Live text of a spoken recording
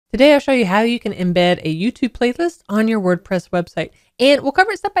Today I'll show you how you can embed a YouTube playlist on your WordPress website, and we'll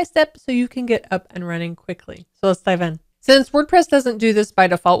cover it step by step so you can get up and running quickly. So let's dive in. Since WordPress doesn't do this by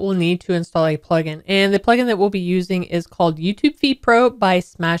default, we'll need to install a plugin, and the plugin that we'll be using is called YouTube Feed Pro by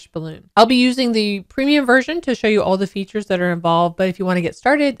Smashballoon. I'll be using the premium version to show you all the features that are involved, but if you want to get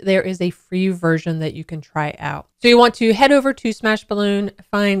started, there is a free version that you can try out. So you want to head over to Smashballoon,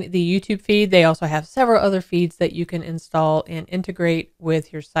 find the YouTube feed. They also have several other feeds that you can install and integrate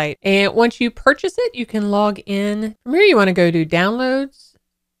with your site. And once you purchase it, you can log in. From here, you want to go to Downloads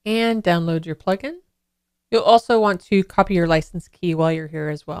and download your plugin. You'll also want to copy your license key while you're here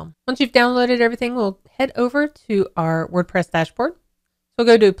as well. Once you've downloaded everything, we'll head over to our WordPress dashboard. So we'll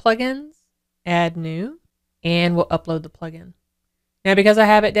go to Plugins, Add New, and we'll upload the plugin. Now, because I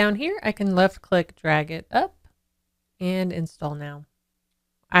have it down here, I can left click, drag it up, and install now.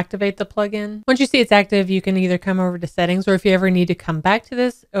 Activate the plugin. Once you see it's active, you can either come over to settings, or if you ever need to come back to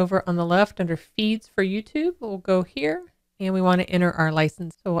this, over on the left under feeds for YouTube, we'll go here and we want to enter our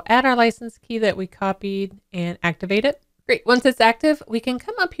license. So we'll add our license key that we copied and activate it. Great. Once it's active, we can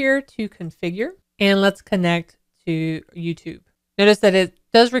come up here to configure and let's connect to YouTube. Notice that it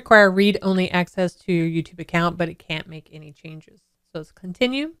does require read-only access to your YouTube account, but it can't make any changes. So let's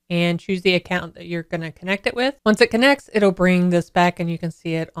continue and choose the account that you're going to connect it with. Once it connects, it'll bring this back and you can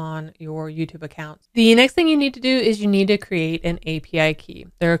see it on your YouTube account. The next thing you need to do is you need to create an API key.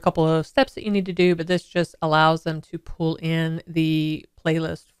 There are a couple of steps that you need to do, but this just allows them to pull in the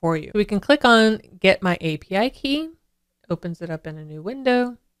playlist for you. So we can click on Get My API Key, opens it up in a new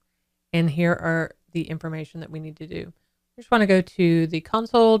window, and here are the information that we need to do. We just want to go to the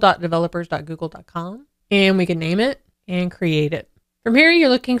console.developers.google.com and we can name it and create it. From here, you're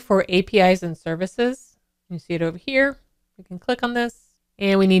looking for APIs and services. You see it over here. We can click on this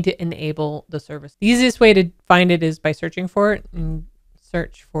and we need to enable the service. The easiest way to find it is by searching for it and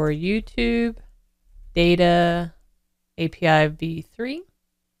search for YouTube Data API v3.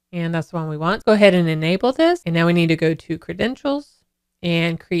 And that's the one we want. Go ahead and enable this. And now we need to go to credentials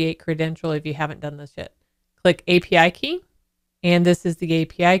and create credential if you haven't done this yet. Click API key. And this is the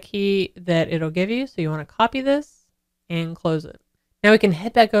API key that it'll give you. So you want to copy this and close it. Now we can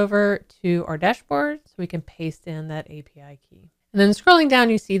head back over to our dashboard so we can paste in that API key. And then scrolling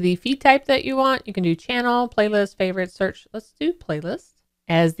down, you see the feed type that you want. You can do channel, playlist, favorite, search. Let's do playlist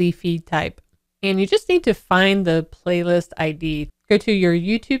as the feed type. And you just need to find the playlist ID. Go to your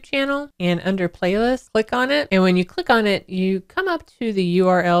YouTube channel and under playlist, click on it. And when you click on it, you come up to the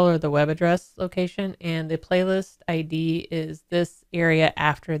URL or the web address location, and the playlist ID is this area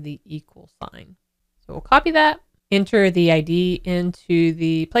after the equal sign. So we'll copy that. Enter the ID into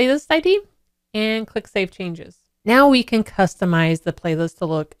the playlist ID and click Save Changes. Now we can customize the playlist to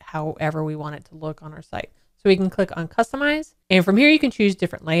look however we want it to look on our site. So we can click on Customize. And from here you can choose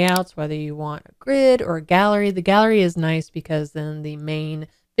different layouts, whether you want a grid or a gallery. The gallery is nice because then the main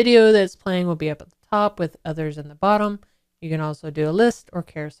video that's playing will be up at the top with others in the bottom. You can also do a list or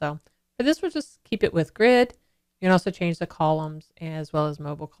carousel. For this, we'll just keep it with grid. You can also change the columns as well as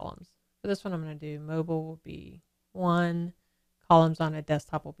mobile columns. For this one, I'm going to do mobile will be 1, columns on a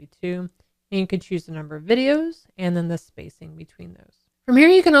desktop will be 2, and you can choose the number of videos and then the spacing between those. From here,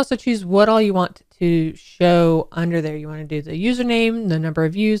 you can also choose what all you want to show under there. You want to do the username, the number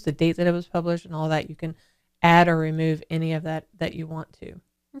of views, the date that it was published, and all that. You can add or remove any of that you want to.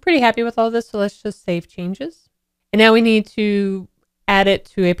 I'm pretty happy with all this, so let's just save changes. And now we need to add it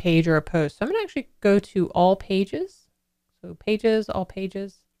to a page or a post. So I'm going to actually go to all pages. So pages, all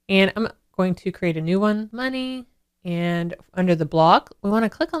pages, and I'm going to create a new one, money. And under the block, we want to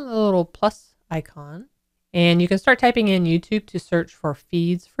click on the little plus icon and you can start typing in YouTube to search for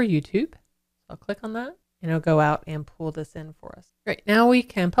feeds for YouTube. So I'll click on that and it'll go out and pull this in for us. Great. Now we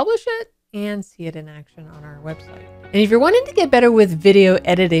can publish it and see it in action on our website. And if you're wanting to get better with video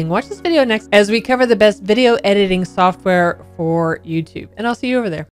editing, watch this video next as we cover the best video editing software for YouTube. And I'll see you over there.